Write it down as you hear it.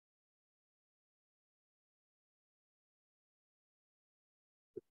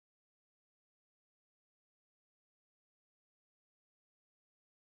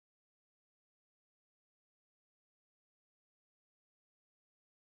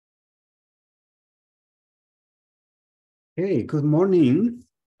Hey, good morning.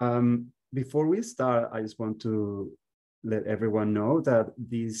 Before we start, I just want to let everyone know that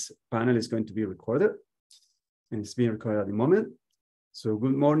this panel is going to be recorded, and it's being recorded at the moment. So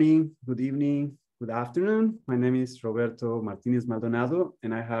good morning, good evening, good afternoon. My name is Roberto Martinez-Maldonado,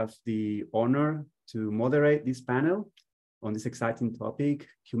 and I have the honor to moderate this panel on this exciting topic,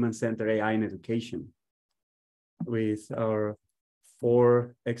 human-centered AI in education, with our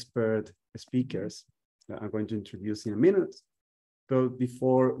 4 expert speakers that I'm going to introduce in a minute. But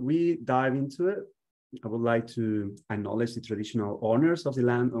before we dive into it, I would like to acknowledge the traditional owners of the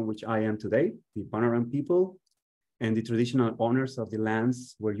land on which I am today, the Panoram people, and the traditional owners of the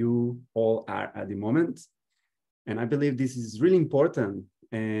lands where you all are at the moment. And I believe this is really important.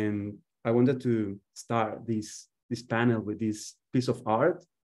 And I wanted to start this panel with this piece of art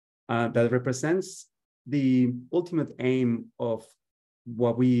that represents the ultimate aim of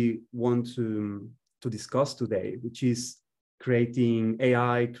what we want to discuss today, which is creating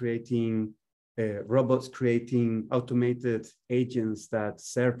AI, creating robots, creating automated agents that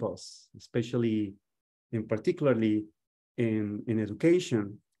serve us, especially and particularly in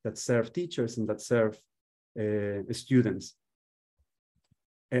education, that serve teachers and that serve students.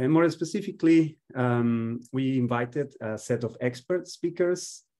 And more specifically, we invited a set of expert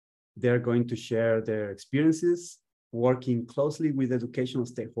speakers. They're going to share their experiences working closely with educational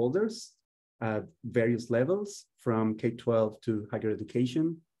stakeholders at various levels, from K-12 to higher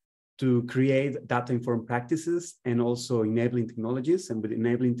education, to create data-informed practices and also enabling technologies. And with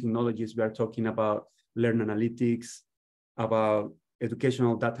enabling technologies, we are talking about learn analytics, about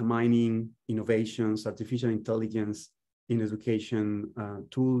educational data mining, innovations, artificial intelligence in education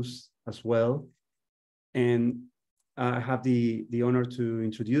tools as well. And I have the honor to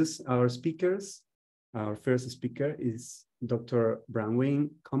introduce our speakers. Our first speaker is Dr. Bronwyn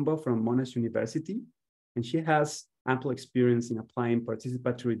Cumbo from Monash University, and she has ample experience in applying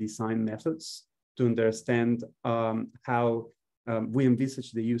participatory design methods to understand how we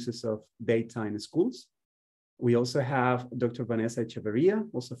envisage the uses of data in schools. We also have Dr. Vanessa Echeverria,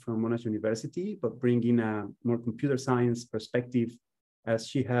 also from Monash University, but bringing a more computer science perspective, as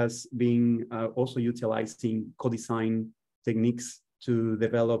she has been also utilizing co-design techniques to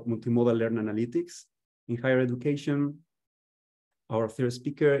develop multimodal learn analytics in higher education. Our third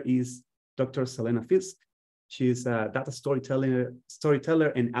speaker is Dr. Selena Fisk. She is a data storyteller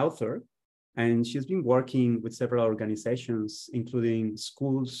and author, and she's been working with several organizations, including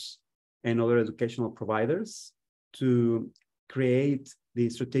schools and other educational providers, to create the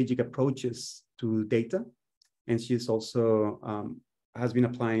strategic approaches to data. And she's also has been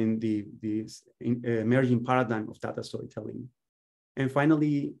applying the emerging paradigm of data storytelling. And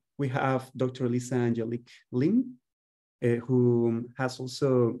finally, we have Dr. Lisa-Angelique, who has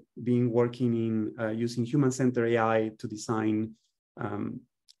also been working in using human-centered AI to design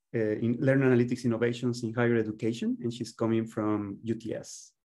in learn analytics innovations in higher education, and she's coming from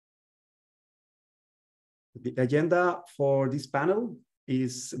UTS. The agenda for this panel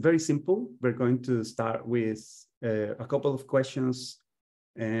is very simple. We're going to start with a couple of questions,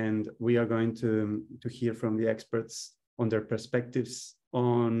 and we are going to hear from the experts on their perspectives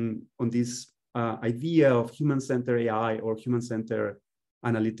on this idea of human-centered AI or human-centered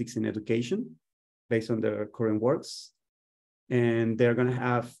analytics in education based on their current works. And they're going to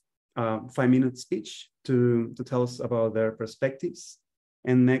have a 5-minute speech to tell us about their perspectives.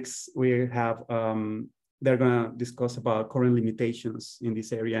 And next we have, they're going to discuss about current limitations in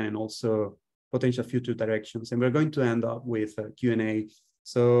this area and also potential future directions. And we're going to end up with a Q&A.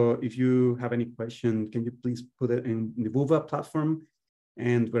 So if you have any question, can you please put it in the Vuva platform?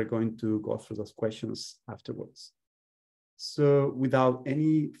 And we're going to go through those questions afterwards. So without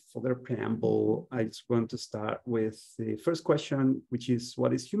any further preamble, I just want to start with the first question, which is,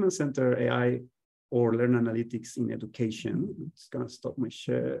 what is human-centered AI or learn analytics in education? I'm just going to stop my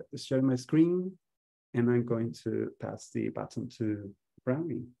share my screen, and I'm going to pass the baton to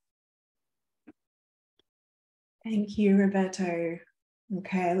Bronwyn. Thank you, Roberto.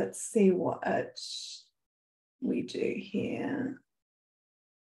 Okay, let's see what we do here.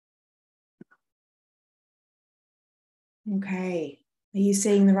 Okay, are you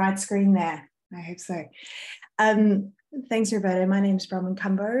seeing the right screen there? I hope so. Thanks, Roberto. My name is Bronwyn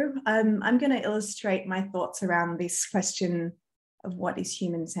Cumbo. I'm going to illustrate my thoughts around this question of what is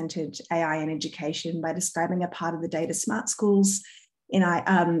human-centered AI in education by describing a part of the Data Smart Schools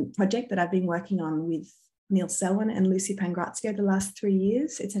project that I've been working on with Neil Selwyn and Lucy Pangrazio the last 3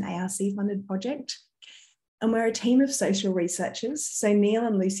 years. It's an ARC-funded project. And we're a team of social researchers. So Neil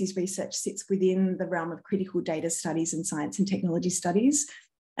and Lucy's research sits within the realm of critical data studies and science and technology studies.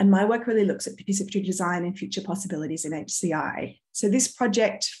 And my work really looks at participatory design and future possibilities in HCI. So this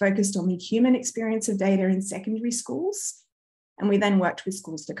project focused on the human experience of data in secondary schools. And we then worked with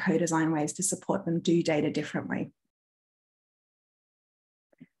schools to co-design ways to support them do data differently.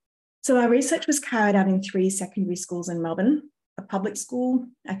 So our research was carried out in 3 secondary schools in Melbourne: a public school,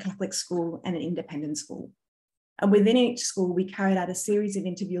 a Catholic school, and an independent school. And within each school, we carried out a series of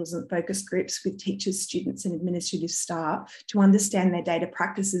interviews and focus groups with teachers, students, and administrative staff to understand their data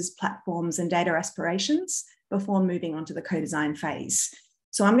practices, platforms, and data aspirations before moving on to the co-design phase.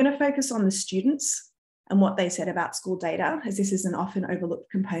 So I'm going to focus on the students and what they said about school data, as this is an often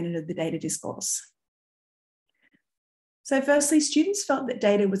overlooked component of the data discourse. So firstly, students felt that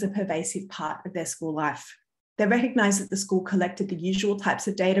data was a pervasive part of their school life. They recognised that the school collected the usual types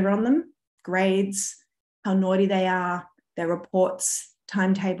of data on them: grades, how naughty they are, their reports,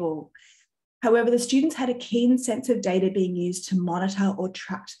 timetable. However, the students had a keen sense of data being used to monitor or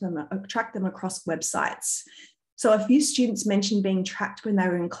track them across websites. So a few students mentioned being tracked when they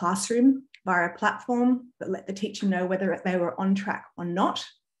were in classroom via a platform that let the teacher know whether they were on track or not,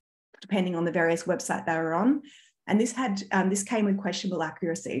 depending on the various websites they were on. And this came with questionable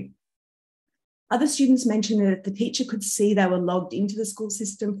accuracy. Other students mentioned that if the teacher could see they were logged into the school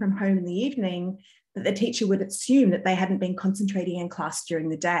system from home in the evening, that the teacher would assume that they hadn't been concentrating in class during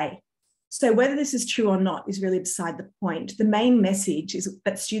the day. So whether this is true or not is really beside the point. The main message is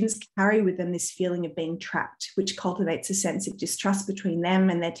that students carry with them this feeling of being trapped, which cultivates a sense of distrust between them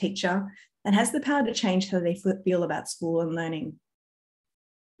and their teacher and has the power to change how they feel about school and learning.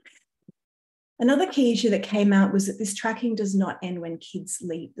 Another key issue that came out was that this tracking does not end when kids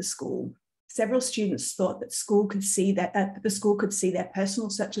leave the school. Several students thought that the school could see their personal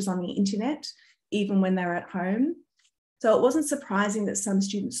searches on the internet, even when they're at home. So it wasn't surprising that some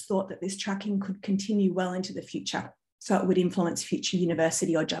students thought that this tracking could continue well into the future, so it would influence future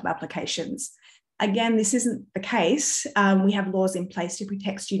university or job applications. Again, this isn't the case. We have laws in place to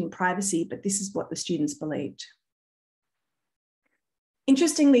protect student privacy, but this is what the students believed.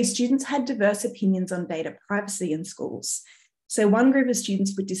 Interestingly, students had diverse opinions on data privacy in schools. So one group of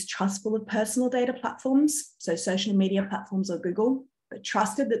students were distrustful of personal data platforms, so social media platforms or Google, but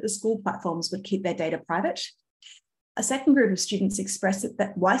trusted that the school platforms would keep their data private. A second group of students expressed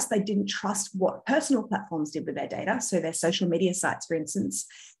that whilst they didn't trust what personal platforms did with their data, so their social media sites, for instance,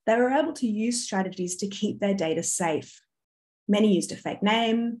 they were able to use strategies to keep their data safe. Many used a fake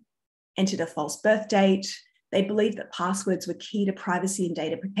name, entered a false birth date. They believed that passwords were key to privacy and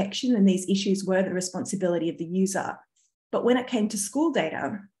data protection, and these issues were the responsibility of the user. But when it came to school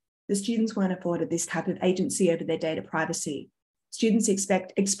data, the students weren't afforded this type of agency over their data privacy. Students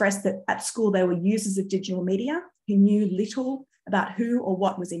expressed that at school they were users of digital media who knew little about who or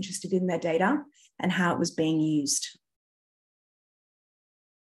what was interested in their data and how it was being used.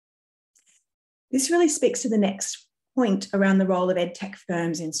 This really speaks to the next point around the role of edtech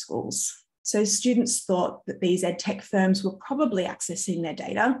firms in schools. So students thought that these edtech firms were probably accessing their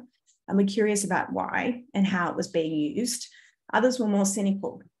data and were curious about why and how it was being used. Others were more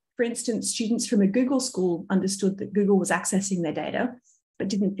cynical. For instance, students from a Google school understood that Google was accessing their data, but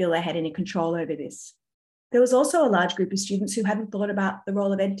didn't feel they had any control over this. There was also a large group of students who hadn't thought about the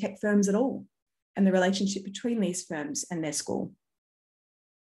role of edtech firms at all and the relationship between these firms and their school.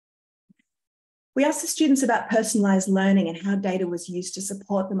 We asked the students about personalised learning and how data was used to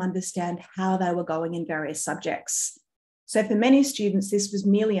support them understand how they were going in various subjects. So for many students, this was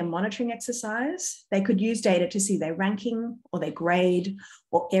merely a monitoring exercise. They could use data to see their ranking or their grade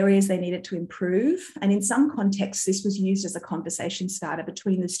or areas they needed to improve. And in some contexts, this was used as a conversation starter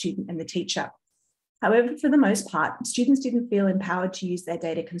between the student and the teacher. However, for the most part, students didn't feel empowered to use their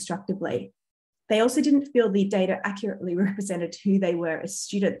data constructively. They also didn't feel the data accurately represented who they were as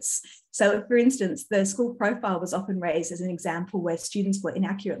students. So for instance, the school profile was often raised as an example where students were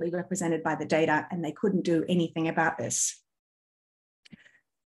inaccurately represented by the data and they couldn't do anything about this.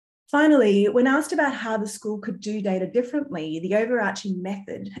 Finally, when asked about how the school could do data differently, the overarching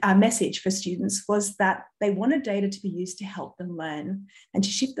message for students was that they wanted data to be used to help them learn and to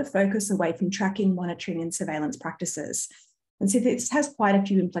shift the focus away from tracking, monitoring, and surveillance practices. And so this has quite a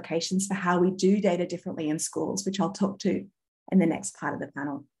few implications for how we do data differently in schools, which I'll talk to in the next part of the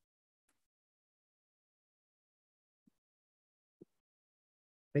panel.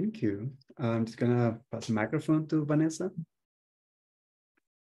 Thank you. I'm just gonna pass the microphone to Vanessa.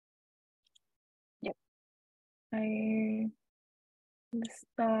 Yep. I will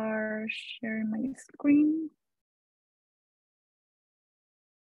start sharing my screen.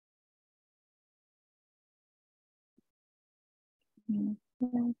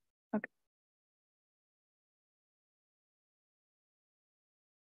 Okay.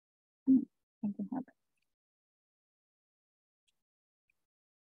 something happened.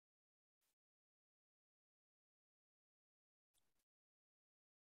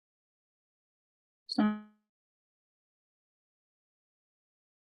 So,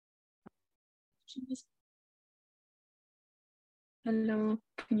 hello,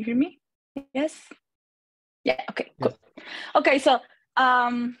 can you hear me? Yes? Yeah, okay, cool. Okay, so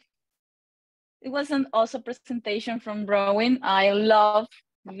it was an awesome presentation from Bronwyn. I love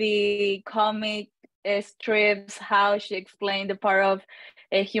the comic strips, how she explained the part of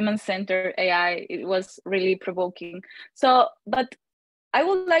a human-centered AI. It was really provoking. So, but I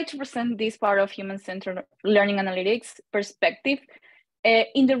would like to present this part of human-centered learning analytics perspective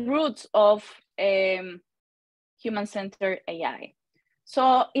in the roots of human-centered AI.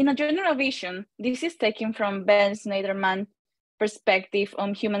 So in a general vision, this is taken from Ben Snyderman's perspective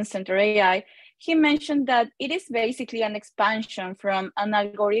on human-centered AI. He mentioned that it is basically an expansion from an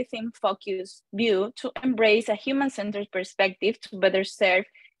algorithm-focused view to embrace a human-centered perspective to better serve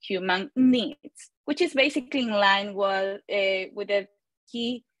human needs, which is basically in line with the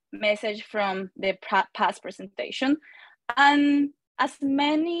key message from the past presentation. And as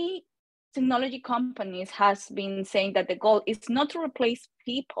many technology companies has been saying that the goal is not to replace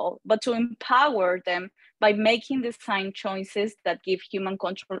people, but to empower them by making design choices that give human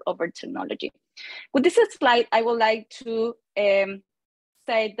control over technology. With this slide, I would like to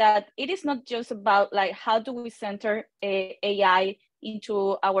say that it is not just about like how do we center AI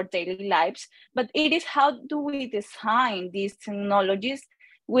into our daily lives, but it is how do we design these technologies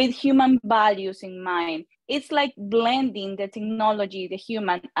with human values in mind. It's like blending the technology, the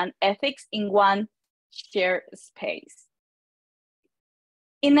human, and ethics in one shared space.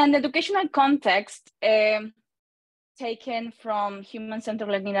 In an educational context, taken from human-centered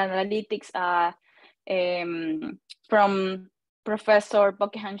learning analytics from Professor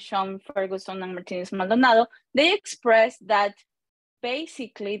Buckingham, Sean Ferguson, and Martinez-Maldonado, they express that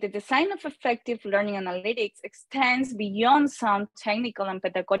basically the design of effective learning analytics extends beyond sound technical and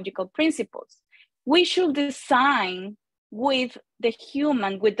pedagogical principles. We should design with the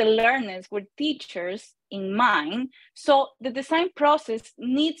human, with the learners, with teachers in mind. So the design process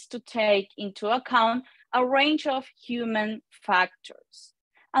needs to take into account a range of human factors.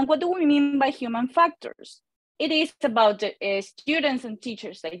 And what do we mean by human factors? It is about the students and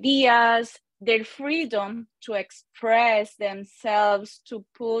teachers' ideas, their freedom to express themselves, to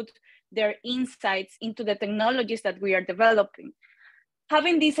put their insights into the technologies that we are developing.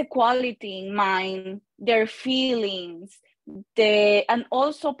 Having this equality in mind, their feelings, and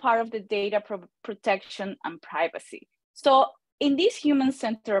also part of the data protection and privacy. So in this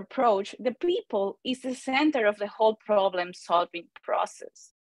human-centered approach, the people is the center of the whole problem-solving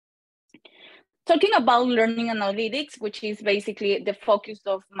process. Talking about learning analytics, which is basically the focus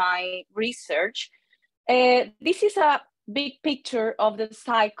of my research, this is a big picture of the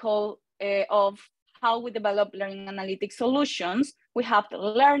cycle of how we develop learning analytics solutions. We have the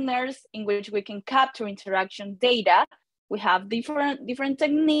learners in which we can capture interaction data. We have different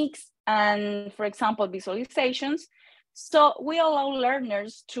techniques and, for example, visualizations. So we allow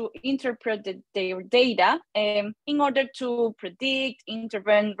learners to interpret their data in order to predict,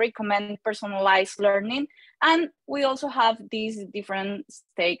 intervene, recommend personalized learning. And we also have these different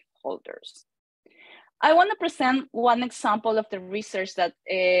stakeholders. I want to present one example of the research that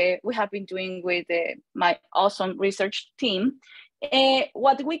we have been doing with my awesome research team,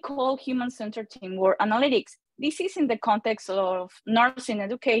 what we call human-centered teamwork analytics. This is in the context of nursing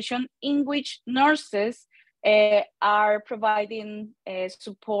education, in which nurses are providing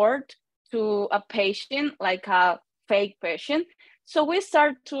support to a patient, like a fake patient. So we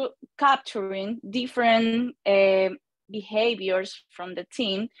start to capturing different behaviors from the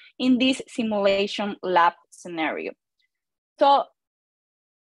team in this simulation lab scenario. So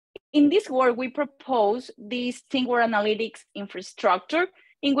in this work, we propose this teamwork analytics infrastructure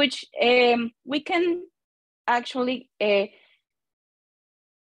in which we can actually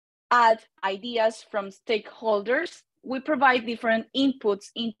add ideas from stakeholders. We provide different inputs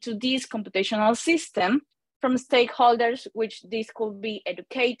into this computational system from stakeholders, which this could be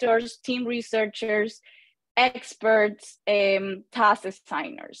educators, team researchers, experts, task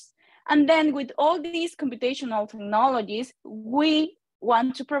designers. And then with all these computational technologies, we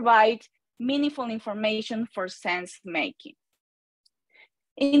want to provide meaningful information for sense making.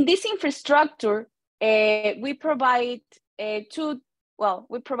 In this infrastructure, we provide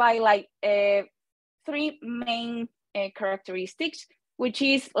three main characteristics, which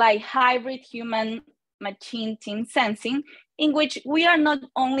is like hybrid human machine team sensing, in which we are not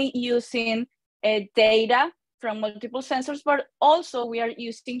only using data from multiple sensors, but also we are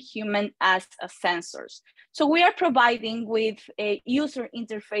using human as a sensors. So we are providing with user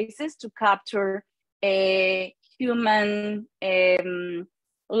interfaces to capture human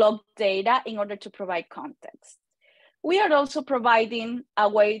log data in order to provide context. We are also providing a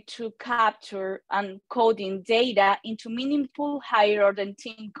way to capture and coding data into meaningful higher order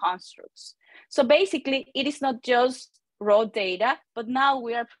team constructs. So basically, it is not just raw data, but now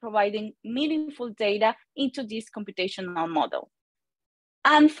we are providing meaningful data into this computational model.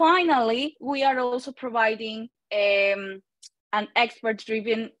 And finally, we are also providing an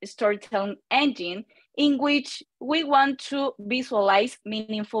expert-driven storytelling engine in which we want to visualize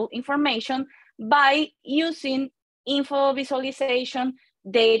meaningful information by using info visualization,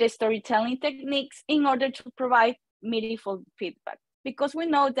 data storytelling techniques in order to provide meaningful feedback. Because we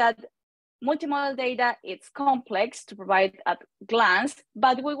know that multimodal data, it's complex to provide at a glance,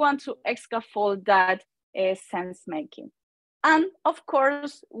 but we want to scaffold that sense making. And of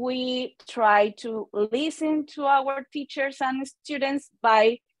course, we try to listen to our teachers and students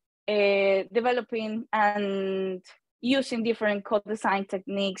by developing and using different co-design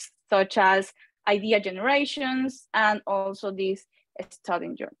techniques, such as idea generations and also these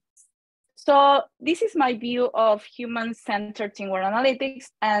studying journeys. So this is my view of human-centered teamwork analytics,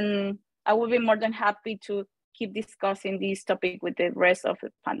 and I will be more than happy to keep discussing this topic with the rest of the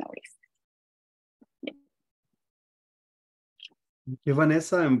panelists. Thank you,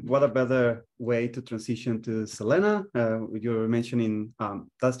 Vanessa. And what a better way to transition to Selena? You were mentioning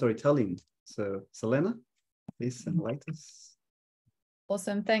that storytelling. So Selena, please enlighten us.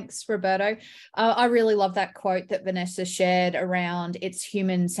 Awesome. Thanks, Roberto. I really love that quote that Vanessa shared around its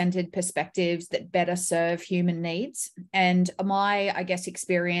human-centered perspectives that better serve human needs. And my, I guess,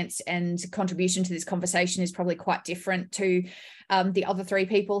 experience and contribution to this conversation is probably quite different to the other three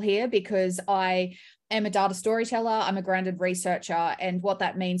people here, because I am a data storyteller, I'm a grounded researcher, and what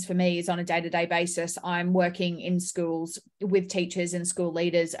that means for me is on a day-to-day basis, I'm working in schools with teachers and school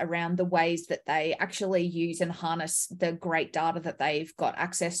leaders around the ways that they actually use and harness the great data that they've got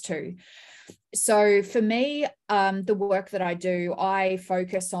access to. So for me, the work that I do, I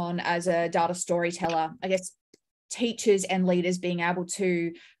focus on as a data storyteller, I guess, teachers and leaders being able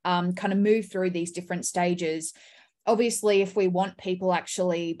to kind of move through these different stages. Obviously, if we want people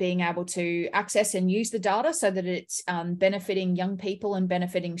actually being able to access and use the data so that it's benefiting young people and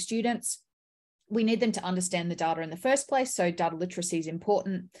benefiting students, we need them to understand the data in the first place. So data literacy is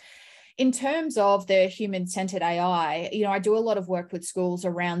important. In terms of the human-centered AI, I do a lot of work with schools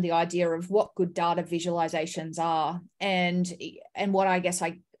around the idea of what good data visualizations are. And what I guess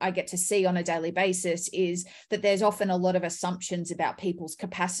I get to see on a daily basis is that there's often a lot of assumptions about people's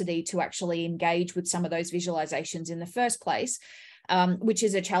capacity to actually engage with some of those visualizations in the first place, which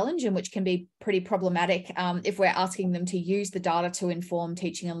is a challenge and which can be pretty problematic if we're asking them to use the data to inform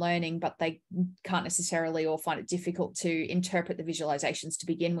teaching and learning, but they can't necessarily or find it difficult to interpret the visualizations to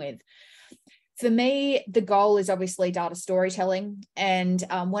begin with. For me, the goal is obviously data storytelling. And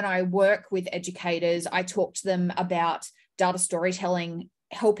when I work with educators, I talk to them about data storytelling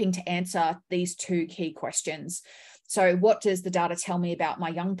helping to answer these two key questions. So what does the data tell me about my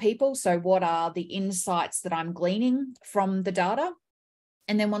young people? So what are the insights that I'm gleaning from the data?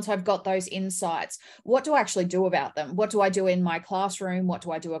 And then once I've got those insights, what do I actually do about them? What do I do in my classroom? What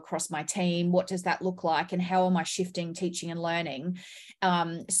do I do across my team? What does that look like? And how am I shifting teaching and learning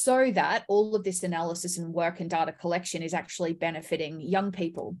so that all of this analysis and work and data collection is actually benefiting young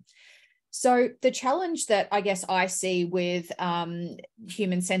people? So the challenge that I guess I see with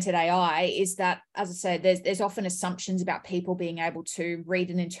human-centered AI is that, as I said, there's often assumptions about people being able to read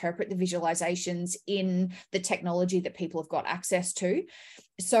and interpret the visualizations in the technology that people have got access to.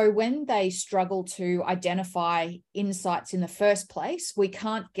 So when they struggle to identify insights in the first place, we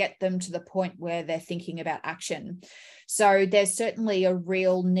can't get them to the point where they're thinking about action. So there's certainly a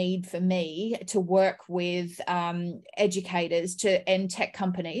real need for me to work with educators and tech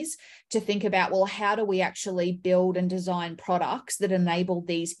companies to think about, well, how do we actually build and design products that enable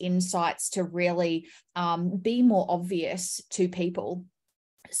these insights to really be more obvious to people?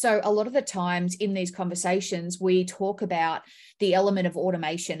 So a lot of the times in these conversations, we talk about the element of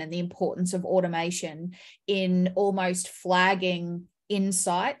automation and the importance of automation in almost flagging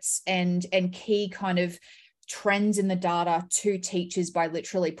insights and key kind of trends in the data to teachers by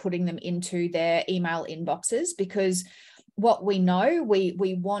literally putting them into their email inboxes, because what we know,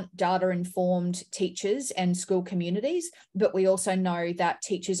 we want data-informed teachers and school communities, but we also know that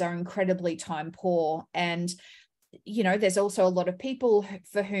teachers are incredibly time poor. And you know, there's also a lot of people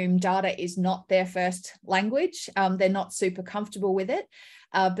for whom data is not their first language. They're not super comfortable with it,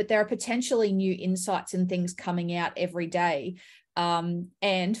 but there are potentially new insights and things coming out every day.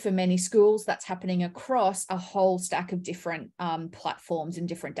 And for many schools, that's happening across a whole stack of different platforms and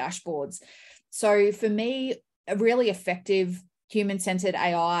different dashboards. So for me, a really effective human-centered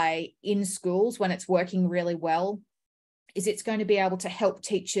AI in schools, when it's working really well, is it's going to be able to help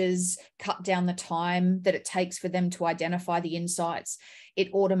teachers cut down the time that it takes for them to identify the insights.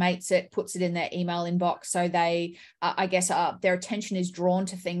 It automates it, puts it in their email inbox, so they, their attention is drawn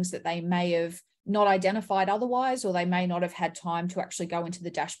to things that they may have not identified otherwise, or they may not have had time to actually go into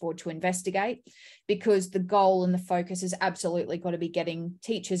the dashboard to investigate, because the goal and the focus has absolutely got to be getting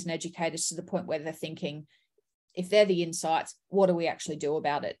teachers and educators to the point where they're thinking, if they're the insights, what do we actually do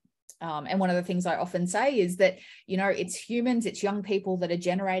about it? And one of the things I often say is that, you know, it's humans, it's young people that are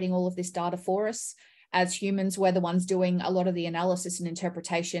generating all of this data for us. As humans, we're the ones doing a lot of the analysis and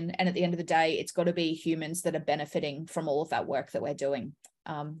interpretation. And at the end of the day, it's got to be humans that are benefiting from all of that work that we're doing.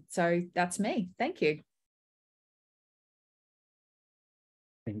 So that's me. Thank you.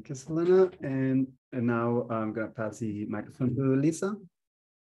 Thank you, Selena. And now I'm going to pass the microphone to Lisa.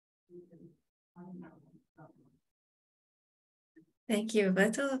 Thank you,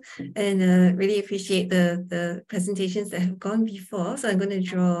 Roberto, and really appreciate the presentations that have gone before. So I'm going to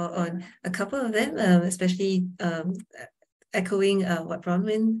draw on a couple of them, especially echoing what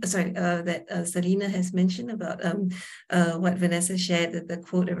Bronwyn, that Selena has mentioned about what Vanessa shared, the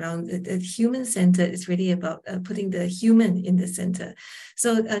quote around the human-centered is really about putting the human in the center.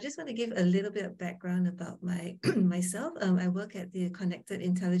 So I just want to give a little bit of background about myself. I work at the Connected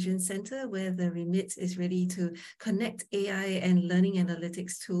Intelligence Center, where the remit is really to connect AI and learning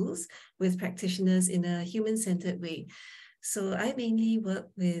analytics tools with practitioners in a human-centered way. So I mainly work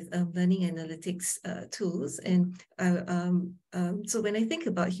with learning analytics tools. And so when I think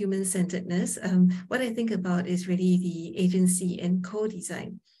about human-centeredness, what I think about is really the agency and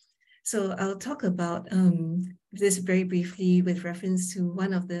co-design. So I'll talk about this very briefly with reference to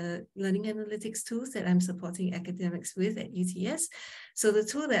one of the learning analytics tools that I'm supporting academics with at UTS. So the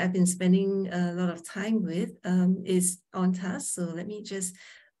tool that I've been spending a lot of time with is OnTask. So let me just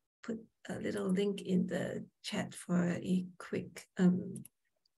put a little link in the chat for a quick,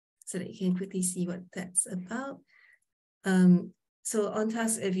 so that you can quickly see what that's about. So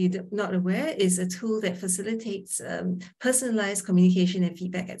OnTask, if you're not aware, is a tool that facilitates personalized communication and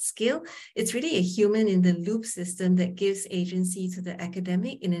feedback at scale. It's really a human-in-the-loop system that gives agency to the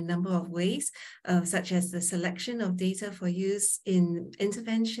academic in a number of ways, such as the selection of data for use in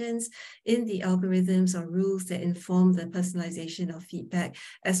interventions, in the algorithms or rules that inform the personalization of feedback,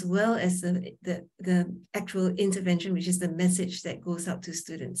 as well as the actual intervention, which is the message that goes out to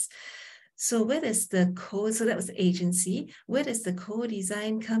students. So where does the code, so that was the agency, where does the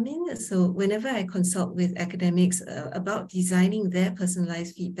co-design come in? So whenever I consult with academics about designing their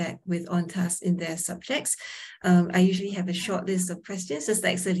personalized feedback with OnTask in their subjects, I usually have a short list of questions, just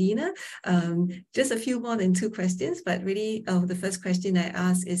like Selena, just a few more than 2 questions, but really the first question I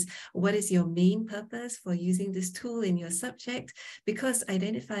ask is, what is your main purpose for using this tool in your subject? Because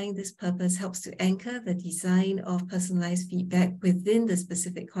identifying this purpose helps to anchor the design of personalized feedback within the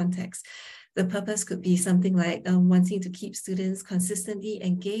specific context. The purpose could be something like wanting to keep students consistently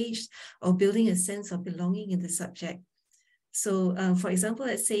engaged or building a sense of belonging in the subject. So for example,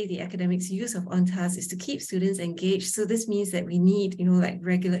 let's say the academics' use of OnTask is to keep students engaged. So this means that we need, you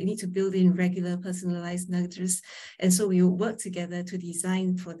need to build in regular personalized nudges. And so we will work together to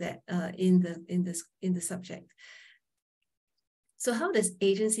design for that in the subject. So how does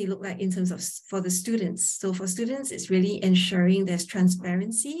agency look like in terms of for the students? So for students, it's really ensuring there's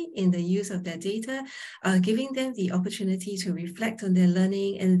transparency in the use of their data, giving them the opportunity to reflect on their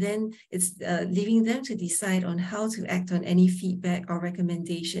learning, and then it's leaving them to decide on how to act on any feedback or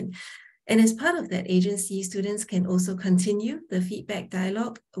recommendation. And as part of that agency, students can also continue the feedback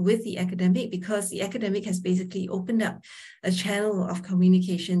dialogue with the academic, because the academic has basically opened up a channel of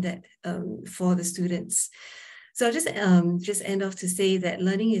communication that for the students. So I'll just end off to say that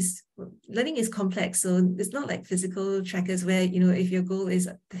learning is complex. So it's not like physical trackers where, if your goal is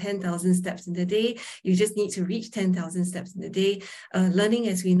 10,000 steps in a day, you just need to reach 10,000 steps in a day. Learning,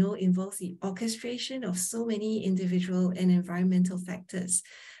 as we know, involves the orchestration of so many individual and environmental factors.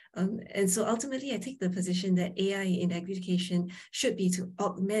 And so ultimately, I take the position that AI in education should be to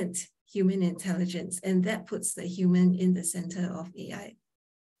augment human intelligence, and that puts the human in the center of AI.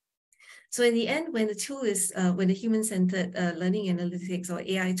 So in the end, when the tool is, when the human-centered learning analytics or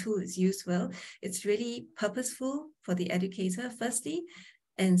AI tool is used well, it's really purposeful for the educator, firstly,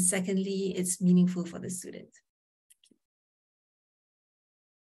 and secondly, it's meaningful for the student.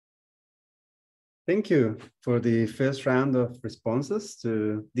 Thank you for the first round of responses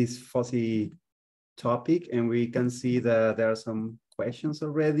to this fuzzy topic. And we can see that there are some questions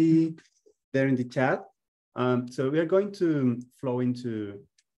already there in the chat. So we are going to flow into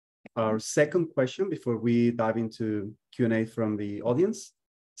our second question before we dive into Q&A from the audience.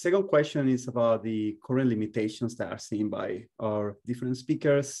 Second question is about the current limitations that are seen by our different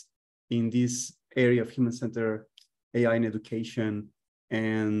speakers in this area of human-centered AI in education,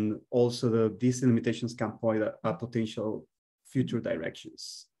 and also these limitations can point at potential future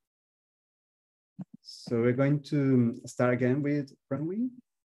directions. So we're going to start again with Bronwyn.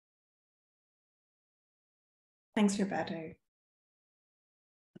 Thanks, Roberto.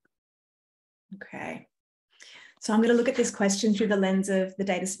 Okay. So I'm going to look at this question through the lens of the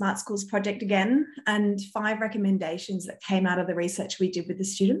Data Smart Schools project again, and 5 recommendations that came out of the research we did with the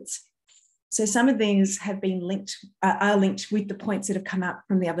students. So some of these have been linked, are linked with the points that have come out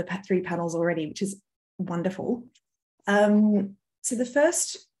from the other 3 panels already, which is wonderful. So the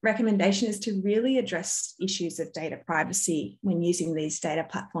first recommendation is to really address issues of data privacy when using these data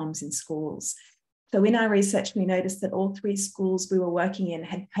platforms in schools. So in our research, we noticed that all 3 schools we were working in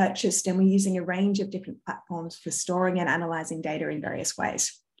had purchased and were using a range of different platforms for storing and analysing data in various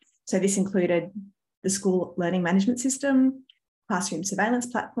ways. So this included the school learning management system, classroom surveillance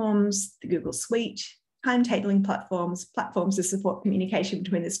platforms, the Google Suite, timetabling platforms, platforms to support communication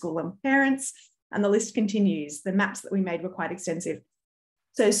between the school and parents, and the list continues. The maps that we made were quite extensive.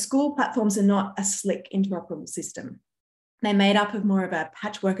 So school platforms are not a slick, interoperable system. They're made up of more of a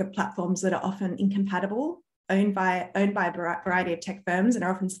patchwork of platforms that are often incompatible, owned by a variety of tech firms, and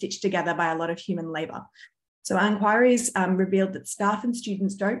are often stitched together by a lot of human labour. So our inquiries revealed that staff and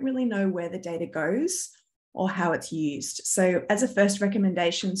students don't really know where the data goes or how it's used. So as a first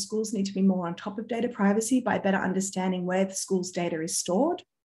recommendation, schools need to be more on top of data privacy by better understanding where the school's data is stored,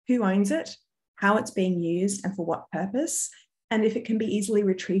 who owns it, how it's being used and for what purpose, and if it can be easily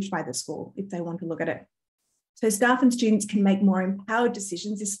retrieved by the school if they want to look at it. So staff and students can make more empowered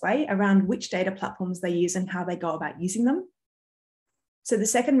decisions this way around which data platforms they use and how they go about using them. So the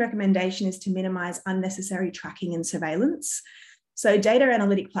second recommendation is to minimise unnecessary tracking and surveillance. So data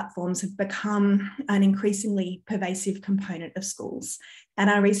analytic platforms have become an increasingly pervasive component of schools. And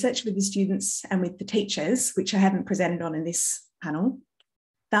our research with the students and with the teachers, which I haven't presented on in this panel,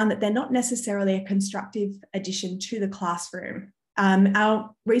 found that they're not necessarily a constructive addition to the classroom. Our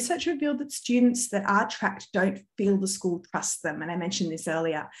research revealed that students that are tracked don't feel the school trusts them, and I mentioned this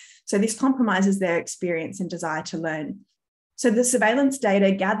earlier. So this compromises their experience and desire to learn. So the surveillance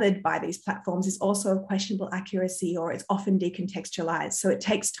data gathered by these platforms is also of questionable accuracy, or it's often decontextualized. So it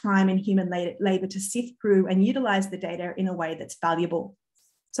takes time and human labour to sift through and utilise the data in a way that's valuable.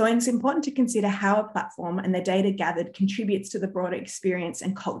 So it's important to consider how a platform and the data gathered contributes to the broader experience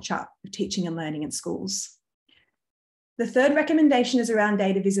and culture of teaching and learning in schools. The third recommendation is around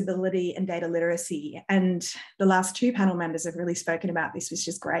data visibility and data literacy. And the last 2 panel members have really spoken about this, which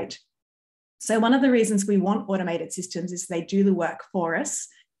is great. So one of the reasons we want automated systems is they do the work for us.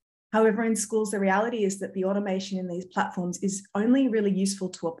 However, in schools, the reality is that the automation in these platforms is only really useful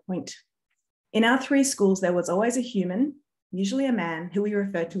to a point. In our 3 schools, there was always a human, usually a man, who we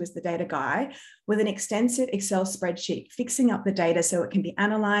refer to as the data guy, with an extensive Excel spreadsheet fixing up the data so it can be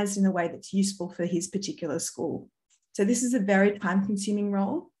analysed in a way that's useful for his particular school. So this is a very time-consuming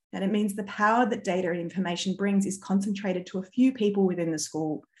role, and it means the power that data and information brings is concentrated to a few people within the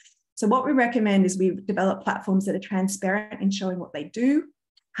school. So what we recommend is we develop platforms that are transparent in showing what they do,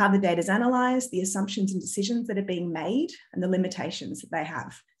 how the data is analysed, the assumptions and decisions that are being made, and the limitations that they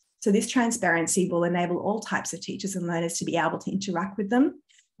have. So this transparency will enable all types of teachers and learners to be able to interact with them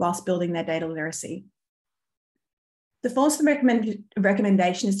whilst building their data literacy. The fourth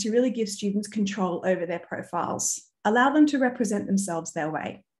recommendation is to really give students control over their profiles. Allow them to represent themselves their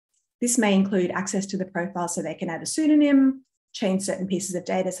way. This may include access to the profile so they can add a pseudonym, change certain pieces of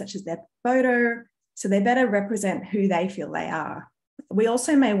data such as their photo, so they better represent who they feel they are. We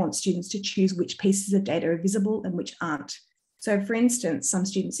also may want students to choose which pieces of data are visible and which aren't. So for instance, some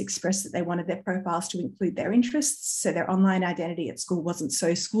students expressed that they wanted their profiles to include their interests, so their online identity at school wasn't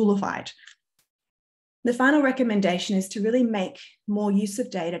so schoolified. The final recommendation is to really make more use of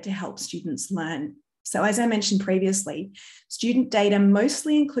data to help students learn. So as I mentioned previously, student data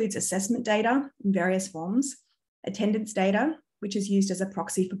mostly includes assessment data in various forms, attendance data, which is used as a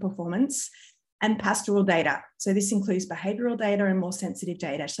proxy for performance, and pastoral data. So this includes behavioural data and more sensitive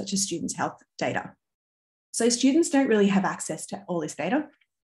data, such as students' health data. So students don't really have access to all this data.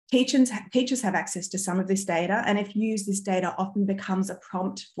 Teachers have access to some of this data, and if used, this data often becomes a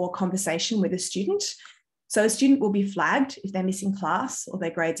prompt for conversation with a student. So a student will be flagged if they're missing class or their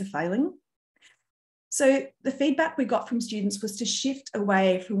grades are failing. So the feedback we got from students was to shift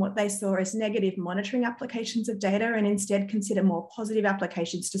away from what they saw as negative monitoring applications of data and instead consider more positive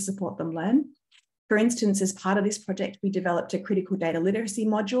applications to support them learn. For instance, as part of this project, we developed a critical data literacy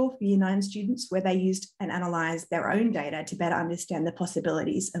module for Year 9 students where they used and analysed their own data to better understand the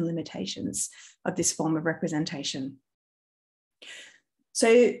possibilities and limitations of this form of representation.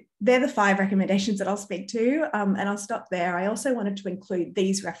 So they're the 5 recommendations that I'll speak to, and I'll stop there. I also wanted to include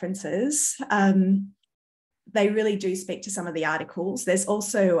these references. They really do speak to some of the articles. There's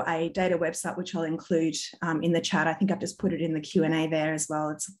also a data website, which I'll include in the chat. I think I've just put it in the Q&A there as well.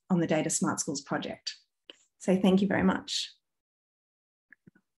 It's on the Data Smart Schools project. So thank you very much.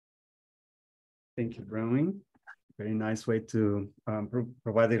 Thank you, Bronwyn. Very nice way to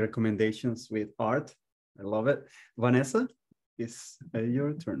provide the recommendations with art. I love it. Vanessa, it's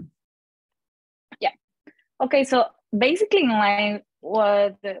your turn. Yeah. Okay, so basically in line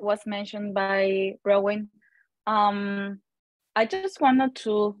what was mentioned by Bronwyn, I just wanted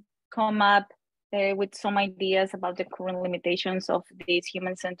to come up with some ideas about the current limitations of this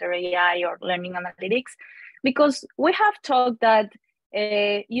human-centered AI or learning analytics, because we have talked that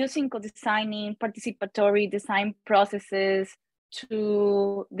using co-designing, participatory design processes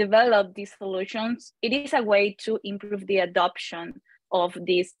to develop these solutions, it is a way to improve the adoption of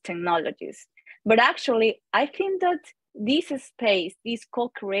these technologies. But actually, I think that this space, this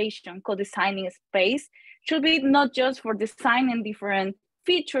co-creation, co-designing space, should be not just for designing different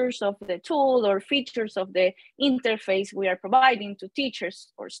features of the tool or features of the interface we are providing to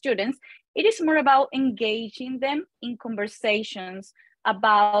teachers or students. It is more about engaging them in conversations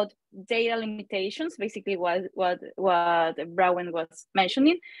about data limitations, basically what Bronwyn was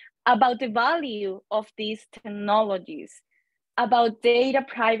mentioning, about the value of these technologies, about data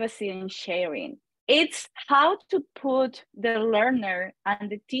privacy and sharing. It's how to put the learner and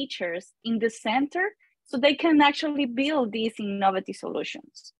the teachers in the center so they can actually build these innovative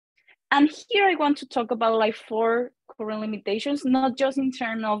solutions. And here I want to talk about like 4 current limitations, not just in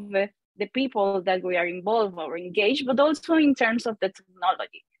terms of the people that we are involved or engaged, but also in terms of the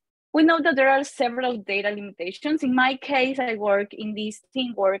technology. We know that there are several data limitations. In my case, I work in this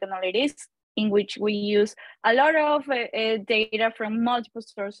teamwork analytics, in which we use a lot of data from multiple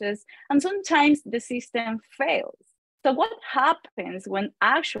sources, and sometimes the system fails. So what happens when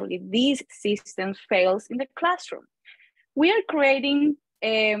actually these systems fails in the classroom? We are creating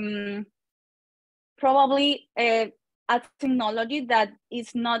probably a technology that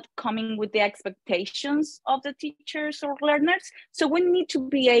is not coming with the expectations of the teachers or learners. So we need to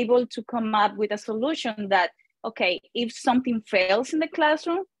be able to come up with a solution that, okay, if something fails in the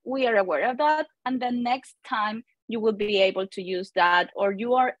classroom, we are aware of that. And then next time you will be able to use that, or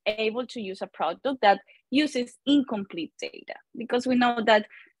you are able to use a product that uses incomplete data, because we know that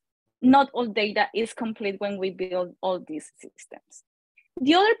not all data is complete when we build all these systems.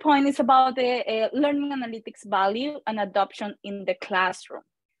 The other point is about the learning analytics value and adoption in the classroom.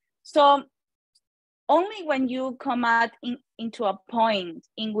 So only when you come into a point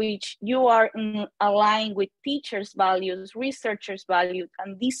in which you are aligned with teachers' values, researchers' values,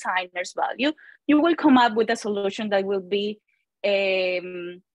 and designers' value, you will come up with a solution that will be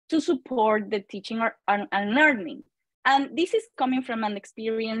to support the teaching and learning. And this is coming from an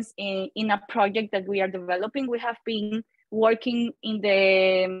experience in a project that we are developing. We have been working in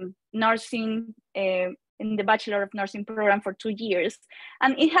the nursing, in the Bachelor of Nursing program for 2 years.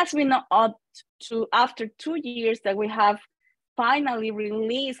 And it has been up to after 2 years that we have finally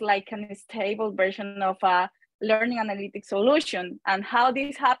released like a stable version of a learning analytics solution. And how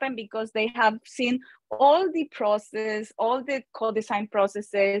this happened, because they have seen all the process, all the co-design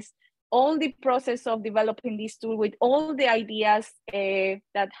processes, all the process of developing this tool with all the ideas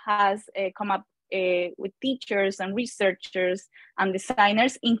that has come up with teachers and researchers and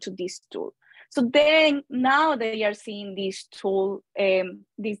designers into this tool. So then now they are seeing this tool,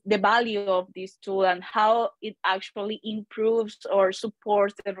 the value of this tool and how it actually improves or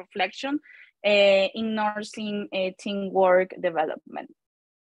supports the reflection in nursing teamwork development.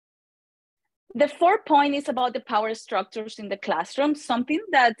 The 4th point is about the power structures in the classroom, something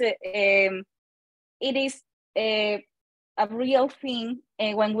that it is a real thing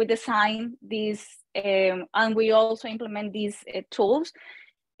when we design this and we also implement these tools.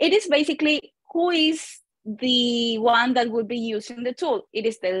 It is basically who is the one that will be using the tool. It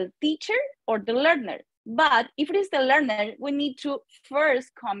is the teacher or the learner. But if it is the learner, we need to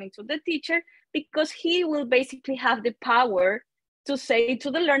first come into the teacher, because he will basically have the power to say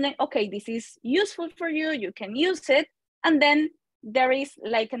to the learner, okay, this is useful for you, you can use it. And then there is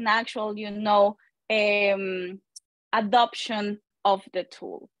like an actual, adoption of the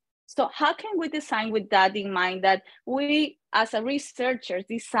tool. So how can we design with that in mind, that we as a researchers,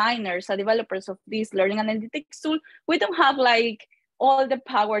 designers, developers of this learning analytics tool, we don't have like all the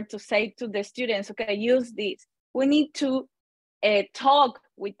power to say to the students, okay, use this. We need to talk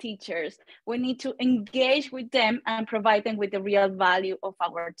with teachers. We need to engage with them and provide them with the real value of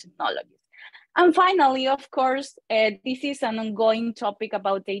our technologies. And finally, of course, this is an ongoing topic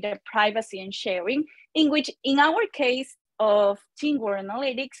about data privacy and sharing, in which in our case of teamwork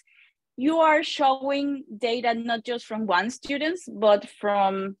analytics, you are showing data not just from one student, but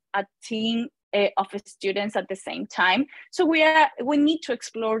from a team of students at the same time. So we need to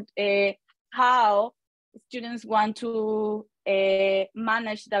explore how students want to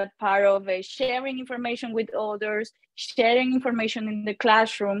manage that part of sharing information with others, sharing information in the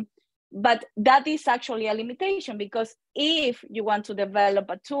classroom. But that is actually a limitation, because if you want to develop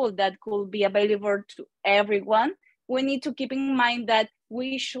a tool that could be available to everyone, we need to keep in mind that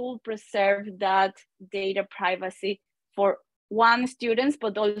we should preserve that data privacy for one student,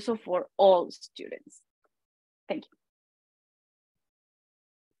 but also for all students. Thank you.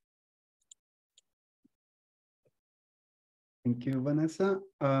 Thank you, Vanessa.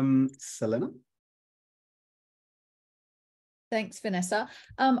 Selena? Thanks, Vanessa.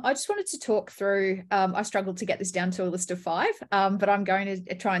 I just wanted to talk through, I struggled to get this down to a list of 5, but I'm going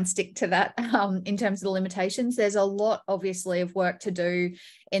to try and stick to that in terms of the limitations. There's a lot, obviously, of work to do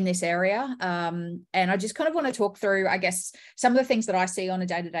in this area. And I just kind of want to talk through, I guess, some of the things that I see on a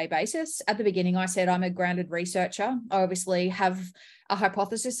day-to-day basis. At the beginning, I said I'm a grounded researcher. I obviously have a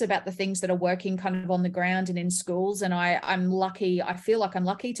hypothesis about the things that are working kind of on the ground and in schools. And I'm lucky, I feel like I'm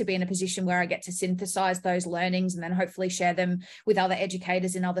lucky to be in a position where I get to synthesize those learnings and then hopefully share them with other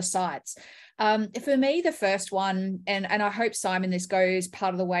educators in other sites. For me, the first one, and I hope, Simon, this goes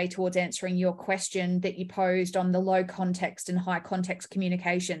part of the way towards answering your question that you posed on the low context and high context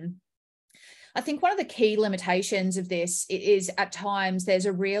communication. I think one of the key limitations of this is at times there's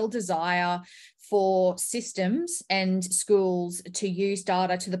a real desire for systems and schools to use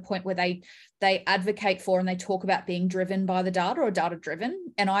data to the point where they advocate for and they talk about being driven by the data or data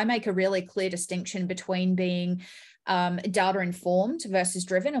driven. And I make a really clear distinction between being data informed versus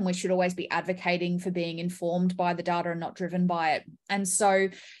driven, and we should always be advocating for being informed by the data and not driven by it. And so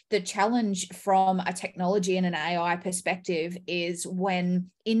the challenge from a technology and an AI perspective is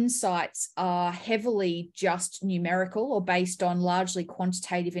when insights are heavily just numerical or based on largely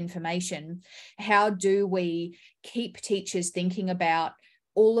quantitative information, how do we keep teachers thinking about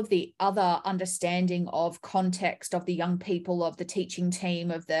all of the other understanding of context of the young people, of the teaching team,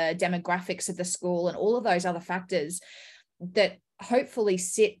 of the demographics of the school, and all of those other factors that hopefully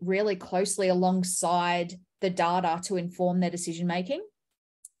sit really closely alongside the data to inform their decision making.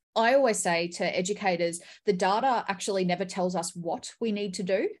 I always say to educators, the data actually never tells us what we need to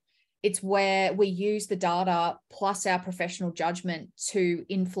do. It's where we use the data plus our professional judgment to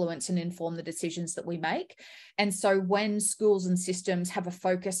influence and inform the decisions that we make. And so when schools and systems have a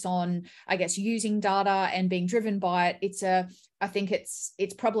focus on, I guess, using data and being driven by it, I think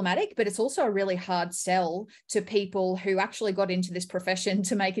it's problematic, but it's also a really hard sell to people who actually got into this profession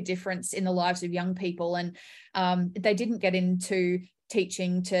to make a difference in the lives of young people. And they didn't get into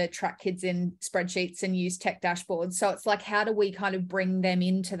teaching to track kids in spreadsheets and use tech dashboards. So it's like, how do we kind of bring them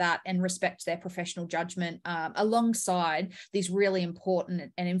into that and respect their professional judgment alongside these really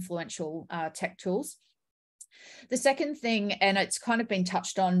important and influential tech tools? The second thing, and it's kind of been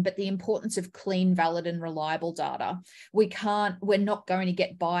touched on, but the importance of clean, valid, and reliable data. We're not going to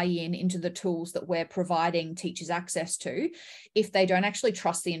get buy-in into the tools that we're providing teachers access to if they don't actually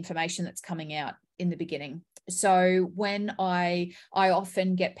trust the information that's coming out in the beginning. So when I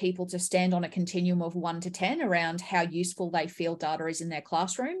often get people to stand on a continuum of 1 to 10 around how useful they feel data is in their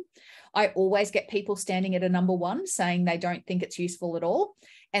classroom, I always get people standing at a number 1 saying they don't think it's useful at all.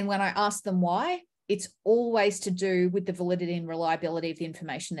 And when I ask them why, it's always to do with the validity and reliability of the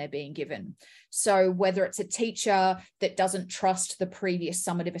information they're being given. So whether it's a teacher that doesn't trust the previous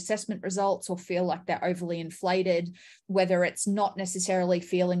summative assessment results or feel like they're overly inflated, whether it's not necessarily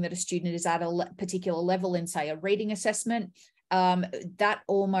feeling that a student is at a particular level in, say, a reading assessment, that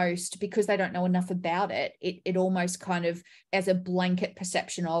almost, because they don't know enough about it, it almost kind of as a blanket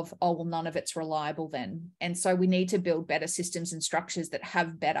perception of, oh, well, none of it's reliable then. And so we need to build better systems and structures that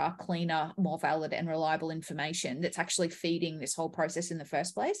have better, cleaner, more valid and reliable information that's actually feeding this whole process in the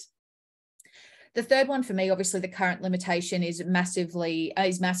first place. The third one for me, obviously, the current limitation is massive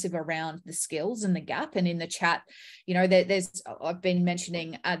around the skills and the gap. And in the chat, you know, I've been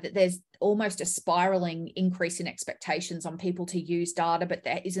mentioning that there's almost a spiraling increase in expectations on people to use data, but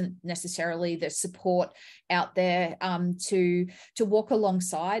there isn't necessarily the support out there to walk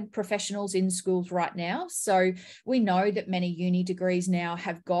alongside professionals in schools right now. So we know that many uni degrees now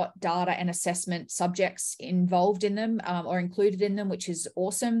have got data and assessment subjects involved in them or included in them, which is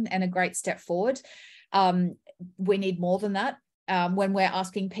awesome and a great step forward. We need more than that. When we're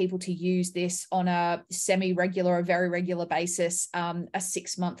asking people to use this on a semi-regular or very regular basis, a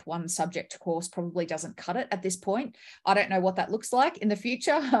 6-month one subject course probably doesn't cut it at this point. I don't know what that looks like in the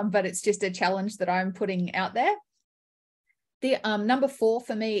future, but it's just a challenge that I'm putting out there. The number 4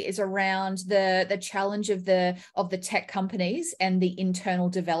 for me is around the challenge of the tech companies and the internal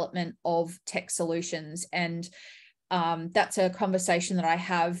development of tech solutions. And that's a conversation that I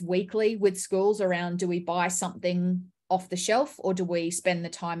have weekly with schools around, do we buy something off the shelf or do we spend the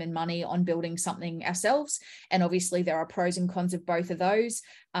time and money on building something ourselves? And obviously there are pros and cons of both of those.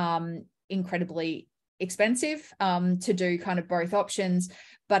 Incredibly expensive to do kind of both options.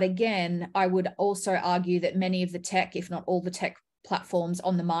 But again, I would also argue that many of the tech, if not all the tech platforms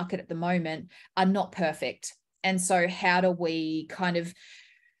on the market at the moment, are not perfect. And so how do we kind of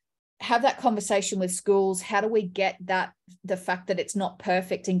have that conversation with schools? How do we get the fact that it's not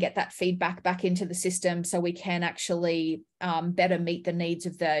perfect and get that feedback back into the system so we can actually better meet the needs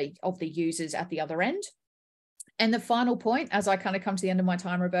of the users at the other end? And the final point, as I kind of come to the end of my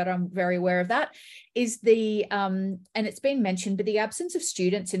time, Roberto, I'm very aware of that, is and it's been mentioned, but the absence of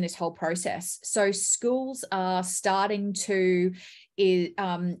students in this whole process. So schools are starting to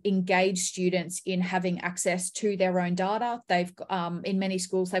engage students in having access to their own data. They've in many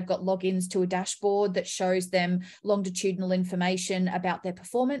schools, they've got logins to a dashboard that shows them longitudinal information about their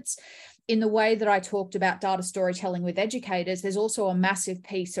performance. In the way that I talked about data storytelling with educators, there's also a massive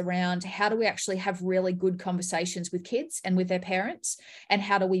piece around how do we actually have really good conversations with kids and with their parents, and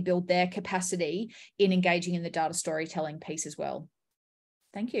how do we build their capacity in engaging in the data storytelling piece as well.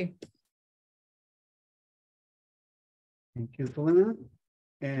 Thank you. Thank you, Selena.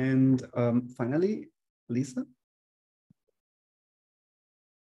 And finally, Lisa.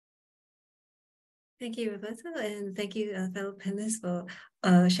 Thank you, Roberto, and thank you, fellow panelists, for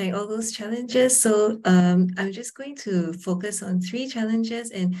sharing all those challenges. So I'm just going to focus on 3 challenges,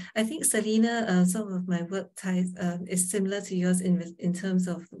 and I think, Selena, some of my work ties is similar to yours in terms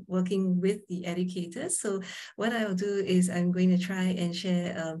of working with the educators. So what I'll do is I'm going to try and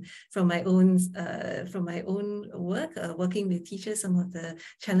share from my own work, working with teachers, some of the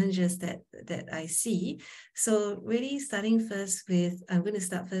challenges that I see. So really I'm going to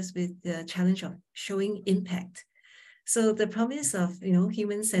start first with the challenge of showing impact. So the promise of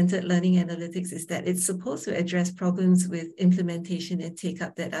human-centered learning analytics is that it's supposed to address problems with implementation and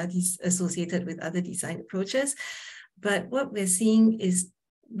take-up that are associated with other design approaches. But what we're seeing is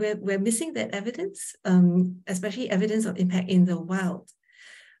we're missing that evidence, especially evidence of impact in the wild.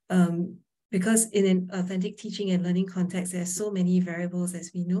 Because in an authentic teaching and learning context, there are so many variables,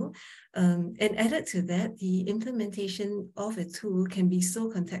 as we know. And added to that, the implementation of a tool can be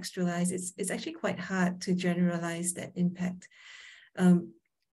so contextualized, it's actually quite hard to generalize that impact. And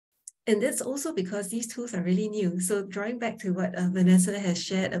that's also because these tools are really new. So drawing back to what Vanessa has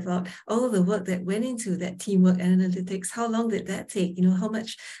shared about all of the work that went into that teamwork analytics, how long did that take?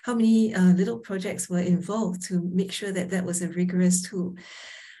 How many little projects were involved to make sure that that was a rigorous tool?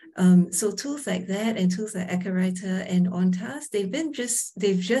 So tools like that and tools like Echeverria and OnTask,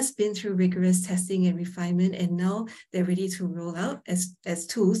 they've just been through rigorous testing and refinement, and now they're ready to roll out as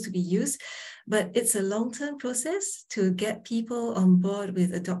tools to be used. But it's a long-term process to get people on board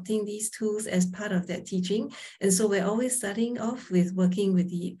with adopting these tools as part of their teaching. And so we're always starting off with working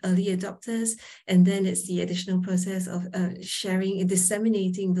with the early adopters, and then it's the additional process of sharing and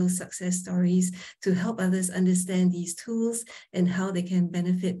disseminating those success stories to help others understand these tools and how they can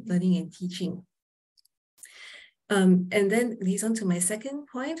benefit learning and teaching. And then leads on to my second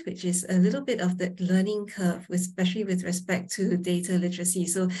point, which is a little bit of the learning curve, especially with respect to data literacy.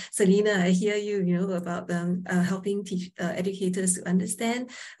 So Selena, I hear you, about helping educators to understand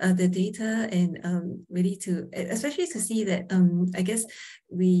the data and really especially to see that I guess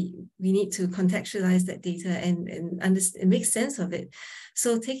we need to contextualize that data and make sense of it.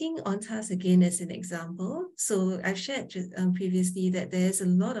 So taking OnTask again as an example, so I've shared previously that there's a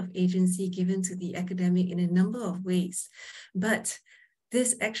lot of agency given to the academic in a number of ways, but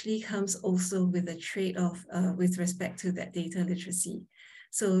this actually comes also with a trade-off with respect to that data literacy.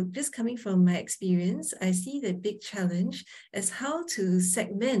 So just coming from my experience, I see the big challenge as how to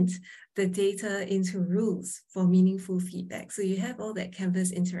segment the data into rules for meaningful feedback. So you have all that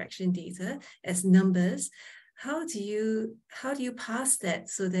Canvas interaction data as numbers. how do you pass that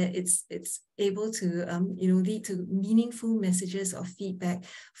so that it's able to lead to meaningful messages of feedback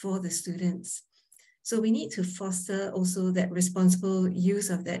for the students? So we need to foster also that responsible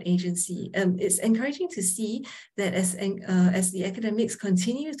use of that agency. It's encouraging to see that as the academics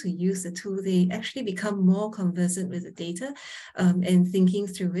continue to use the tool, they actually become more conversant with the data and thinking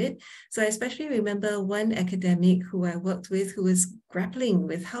through it. So I especially remember one academic who I worked with who was grappling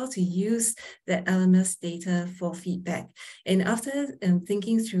with how to use that LMS data for feedback. And after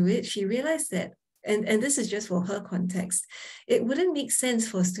thinking through it, she realized that, and this is just for her context, it wouldn't make sense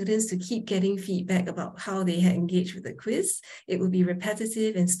for students to keep getting feedback about how they had engaged with the quiz. It would be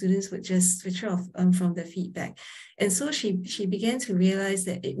repetitive and students would just switch off from the feedback. And so she began to realize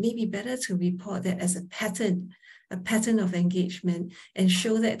that it may be better to report that as a pattern of engagement and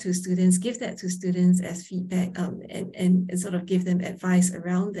show that to students, give that to students as feedback and sort of give them advice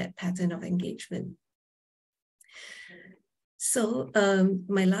around that pattern of engagement. So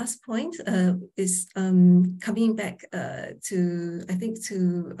my last point is coming back to I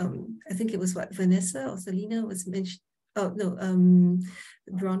think it was what Vanessa or Selena was mentioning. Oh no,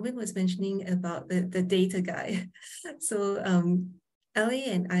 Bronwyn was mentioning about the data guy. So LA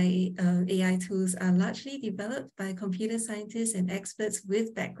and AI tools are largely developed by computer scientists and experts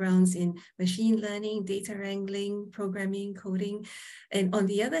with backgrounds in machine learning, data wrangling, programming, coding. And on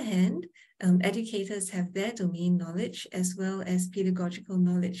the other hand, educators have their domain knowledge as well as pedagogical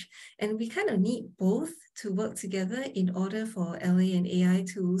knowledge. And we kind of need both to work together in order for LA and AI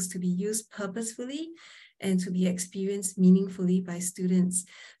tools to be used purposefully and to be experienced meaningfully by students.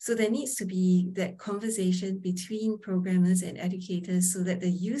 So there needs to be that conversation between programmers and educators so that the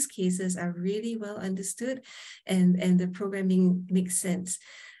use cases are really well understood and the programming makes sense.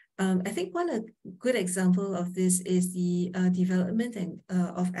 I think one good example of this is the development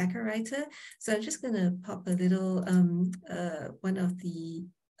of Echeverria. So I'm just going to pop a little one of the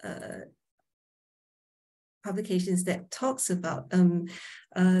publications that talks about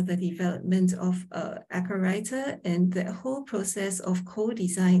the development of Echeverria and the whole process of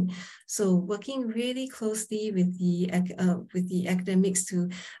co-design. So working really closely with the academics to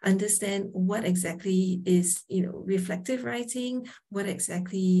understand what exactly is reflective writing, what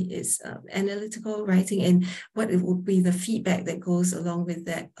exactly is analytical writing, and what it would be the feedback that goes along with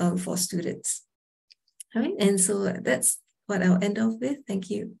that for students. All right, and so that's what I'll end off with.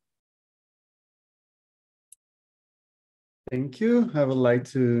 Thank you. Thank you. I would like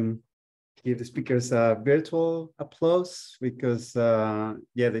to give the speakers a virtual applause because,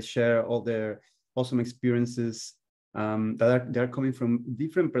 yeah, they share all their awesome experiences that they're coming from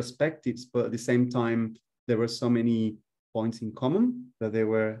different perspectives, but at the same time, there were so many points in common that they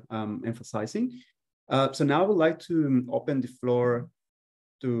were emphasizing. So now I would like to open the floor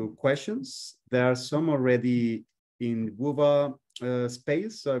to questions. There are some already in Wova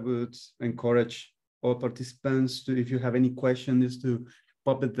space, so I would encourage all participants to, if you have any questions, to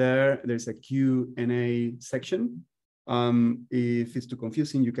pop it there. There's a Q&A section. If it's too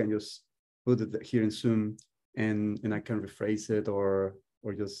confusing, you can just put it here in Zoom and I can rephrase it or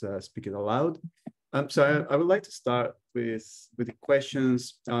just speak it aloud. So I would like to start with the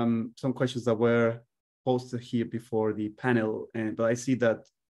questions, some questions that were posted here before the panel, but I see that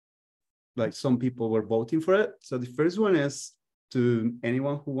like some people were voting for it. So the first one is to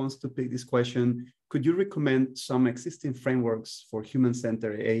anyone who wants to pick this question, could you recommend some existing frameworks for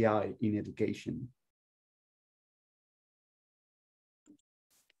human-centered AI in education?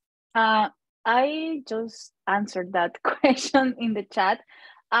 I just answered that question in the chat.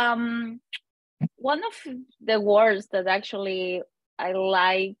 One of the words that actually I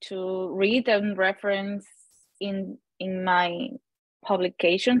like to read and reference in my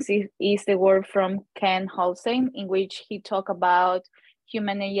publications is the word from Ken Holstein, in which he talked about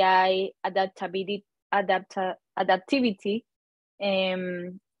human AI adaptivity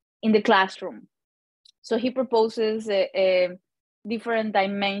in the classroom. So he proposes different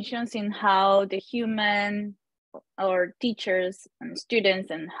dimensions in how the human or teachers and students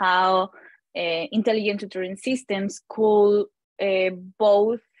and how intelligent tutoring systems could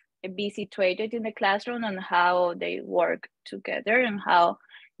both be situated in the classroom and how they work together and how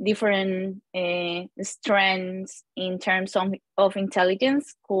different strengths in terms of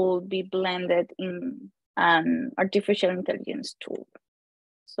intelligence could be blended in an artificial intelligence tool.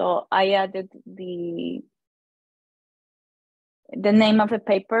 So I added the name of the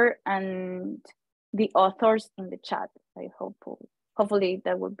paper and the authors in the chat. I hope, hopefully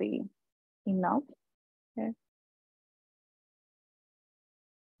that would be enough. Yeah.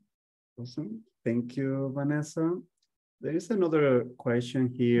 Awesome. Thank you, Vanessa. There is another question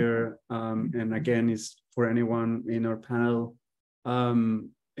here, and again, is for anyone in our panel, and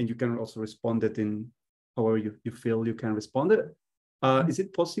you can also respond it in however you feel you can respond it. Is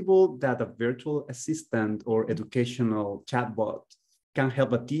it possible that a virtual assistant or educational chatbot can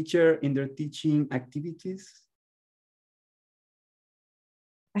help a teacher in their teaching activities?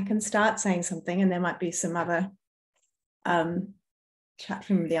 I can start saying something, and there might be some other chat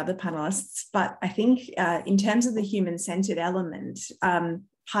from the other panelists. But I think in terms of the human-centered element,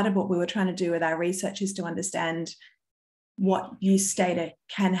 part of what we were trying to do with our research is to understand what use data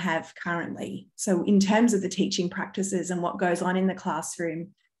can have currently. So in terms of the teaching practices and what goes on in the classroom,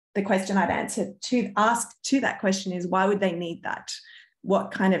 the question I'd ask to that question is, why would they need that?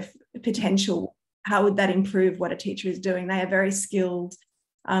 What kind of potential, how would that improve what a teacher is doing? They are very skilled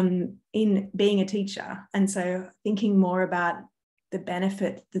in being a teacher. And so thinking more about the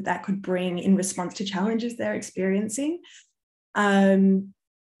benefit that that could bring in response to challenges they're experiencing.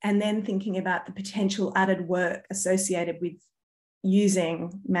 And then thinking about the potential added work associated with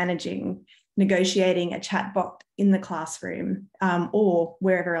using, managing, negotiating a chatbot in the classroom or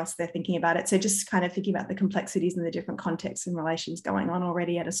wherever else they're thinking about it. So just kind of thinking about the complexities and the different contexts and relations going on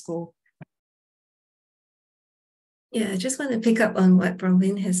already at a school. Yeah, I just want to pick up on what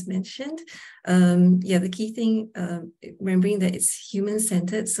Bronwyn has mentioned. The key thing, remembering that it's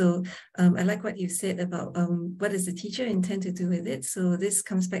human-centered. So I like what you said about what does the teacher intend to do with it. So this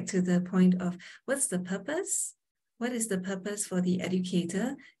comes back to the point of what's the purpose? What is the purpose for the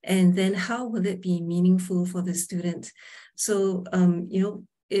educator? And then how will it be meaningful for the student? So,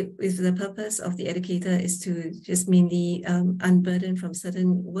 if the purpose of the educator is to just mainly unburden from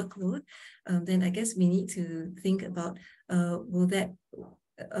certain workload, then I guess we need to think about will that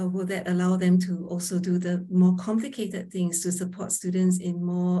allow them to also do the more complicated things to support students in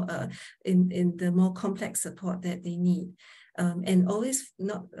more in the more complex support that they need, and always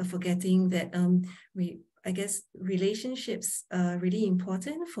not forgetting that I guess relationships are really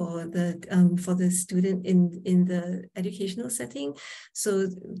important for the student in the educational setting. So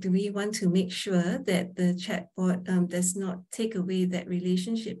do we want to make sure that the chatbot does not take away that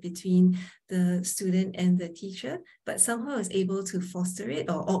relationship between the student and the teacher, but somehow is able to foster it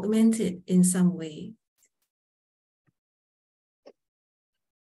or augment it in some way?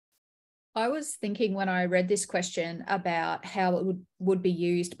 I was thinking when I read this question about how it would be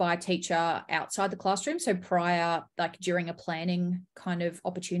used by a teacher outside the classroom, so prior, like during a planning kind of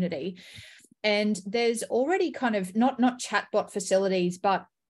opportunity. And there's already kind of not chatbot facilities, but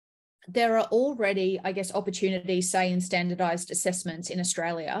there are already, I guess, opportunities, say in standardized assessments in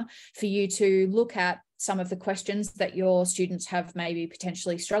Australia, for you to look at some of the questions that your students have maybe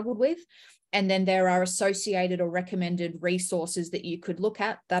potentially struggled with. And then there are associated or recommended resources that you could look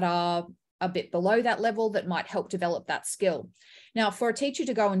at that are a bit below that level that might help develop that skill. Now, for a teacher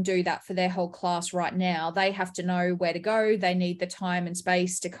to go and do that for their whole class right now, they have to know where to go. They need the time and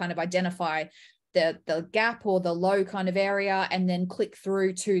space to kind of identify the gap or the low kind of area and then click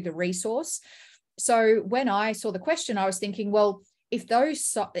through to the resource. So when I saw the question, I was thinking, well, if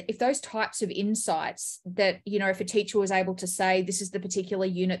those types of insights that, if a teacher was able to say, this is the particular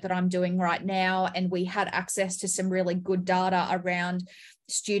unit that I'm doing right now, and we had access to some really good data around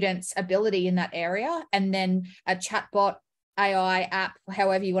students' ability in that area, and then a chatbot AI app,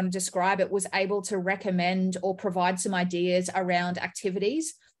 however you want to describe it, was able to recommend or provide some ideas around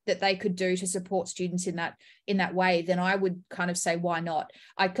activities that they could do to support students in that way, then I would kind of say, why not?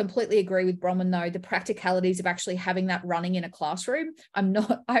 I completely agree with Bronwyn, though. The practicalities of actually having that running in a classroom, I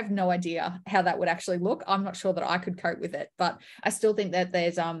have no idea how that would actually look. I'm not sure that I could cope with it, but I still think that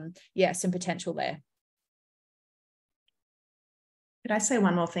there's some potential there. Could I say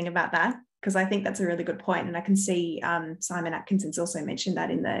one more thing about that? Because I think that's a really good point, and I can see Simon Atkinson's also mentioned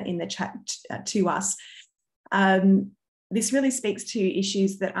that in the chat to us. This really speaks to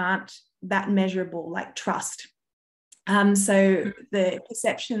issues that aren't that measurable, like trust. So the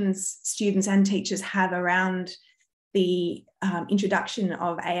perceptions students and teachers have around the introduction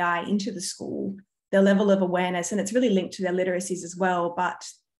of AI into the school, their level of awareness, and it's really linked to their literacies as well, but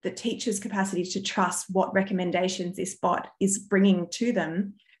the teacher's capacity to trust what recommendations this bot is bringing to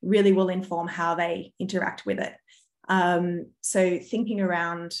them really will inform how they interact with it. So thinking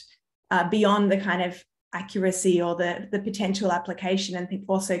around beyond the kind of accuracy or the potential application, and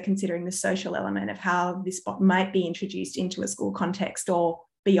also considering the social element of how this bot might be introduced into a school context or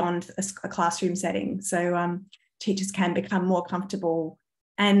beyond a classroom setting. So teachers can become more comfortable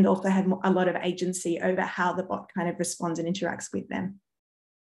and also have a lot of agency over how the bot kind of responds and interacts with them.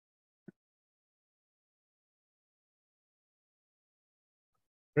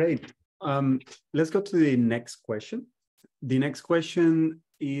 Great. Let's go to the next question. The next question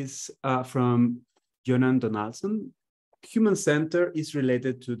is from Jonan Donaldson, human-centered is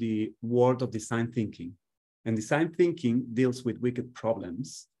related to the world of design thinking. And design thinking deals with wicked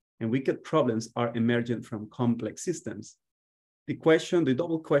problems, and wicked problems are emergent from complex systems. The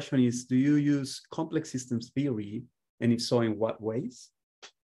double question is, do you use complex systems theory? And if so, in what ways?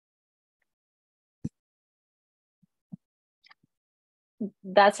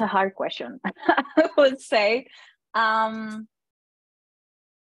 That's a hard question, I would say. In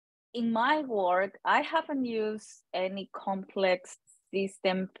my work, I haven't used any complex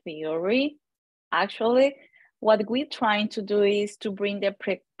system theory. Actually, what we're trying to do is to bring the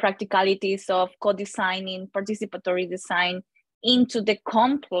practicalities of co-designing, participatory design into the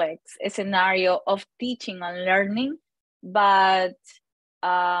complex scenario of teaching and learning, but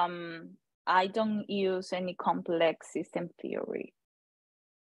I don't use any complex system theory.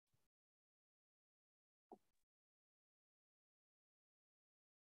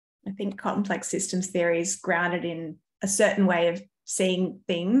 I think complex systems theory is grounded in a certain way of seeing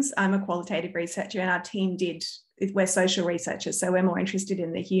things. I'm a qualitative researcher, and our team we're social researchers, so we're more interested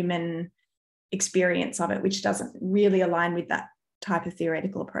in the human experience of it, which doesn't really align with that type of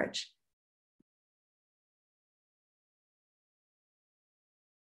theoretical approach.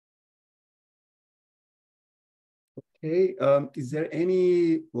 Okay, is there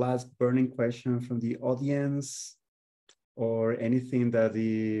any last burning question from the audience, or anything that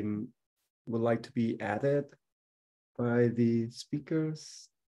would like to be added by the speakers?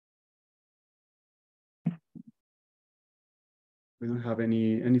 We don't have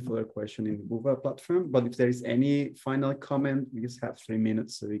any further question in the Buva platform, but if there is any final comment, we just have 3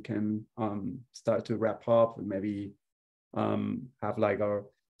 minutes so we can start to wrap up and maybe have like our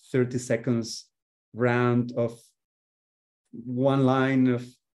 30 seconds round of one line of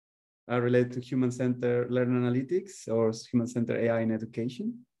related to human-centered learning analytics or human-centered AI in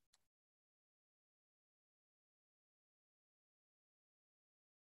education.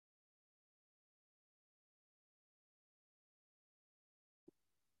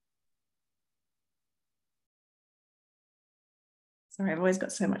 Sorry, I've always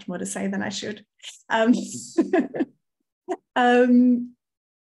got so much more to say than I should.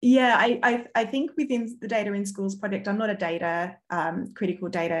 Yeah, I think within the Data in Schools project, I'm not a critical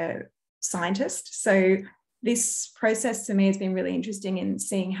data scientist. So this process to me has been really interesting in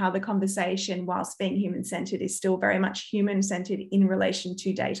seeing how the conversation, whilst being human-centered, is still very much human-centered in relation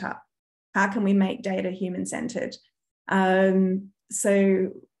to data. How can we make data human-centered? So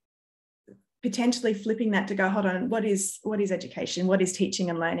potentially flipping that to go, hold on, what is education? What is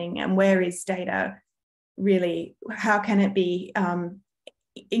teaching and learning? And where is data really? How can it be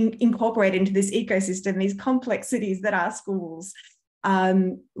incorporated into this ecosystem, these complexities that are schools,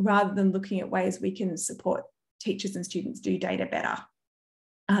 rather than looking at ways we can support teachers and students do data better?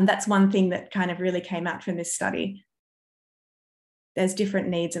 That's one thing that kind of really came out from this study. There's different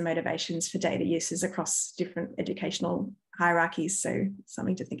needs and motivations for data uses across different educational hierarchies, so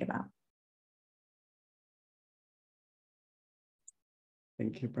something to think about.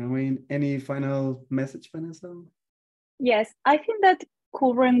 Thank you, Bronwyn. Any final message, Vanessa? Yes, I think that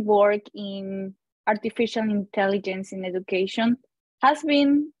current work in artificial intelligence in education has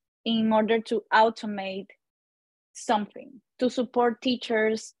been in order to automate something, to support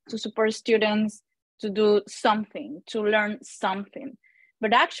teachers, to support students, to do something, to learn something.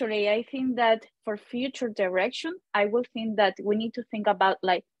 But actually, I think that for future direction, I will think that we need to think about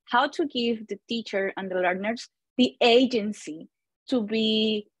like how to give the teacher and the learners the agency to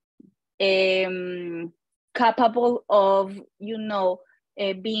be capable of,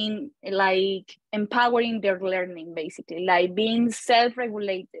 being like empowering their learning, basically, like being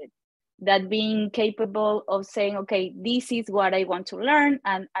self-regulated, that being capable of saying, okay, this is what I want to learn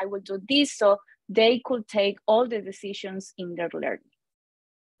and I will do this, so they could take all the decisions in their learning.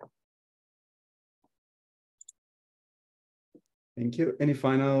 Thank you. Any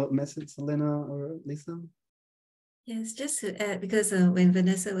final message, Selena or Lisa? Yes, just to add, because when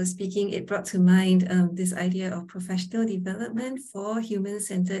Vanessa was speaking, it brought to mind this idea of professional development for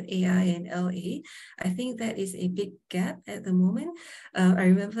human-centered AI and LA. I think that is a big gap at the moment. I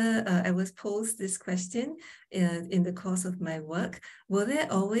remember I was posed this question in the course of my work. Will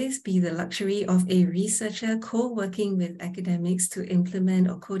there always be the luxury of a researcher co-working with academics to implement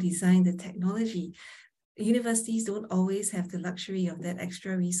or co-design the technology? Universities don't always have the luxury of that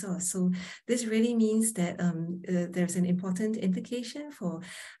extra resource. So this really means that there's an important implication for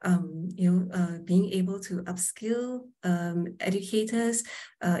being able to upskill educators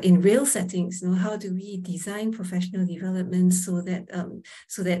in real settings. How do we design professional development so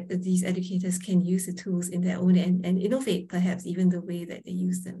that these educators can use the tools in their own and innovate perhaps even the way that they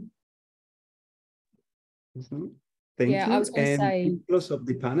use them? Thank Yeah, you. I was going to say, in close of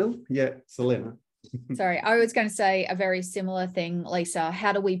the panel, yeah, Selena. Sorry, I was going to say a very similar thing, Lisa.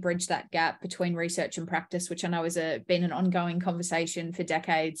 How do we bridge that gap between research and practice, which I know has been an ongoing conversation for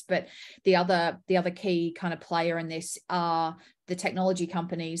decades, but the other key kind of player in this are the technology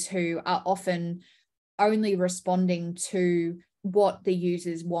companies, who are often only responding to what the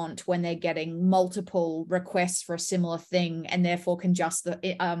users want when they're getting multiple requests for a similar thing, and therefore can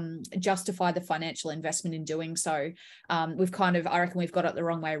justify the financial investment in doing so. I reckon we've got it the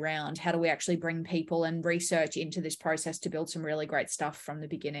wrong way around. How do we actually bring people and research into this process to build some really great stuff from the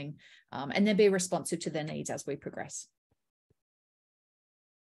beginning, and then be responsive to their needs as we progress?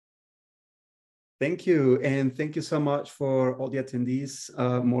 Thank you. And thank you so much for all the attendees,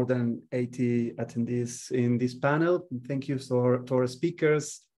 more than 80 attendees in this panel. Thank you to our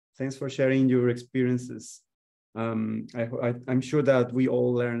speakers. Thanks for sharing your experiences. I'm sure that we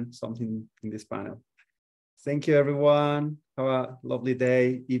all learned something in this panel. Thank you, everyone. Have a lovely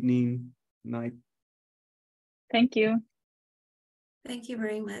day, evening, night. Thank you. Thank you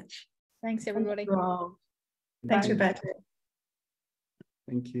very much. Thanks, everybody. Thanks, Roberto.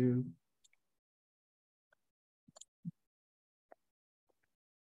 Thank you.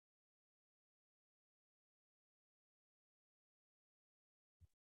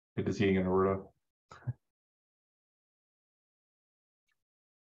 Good to see you again, Roberto.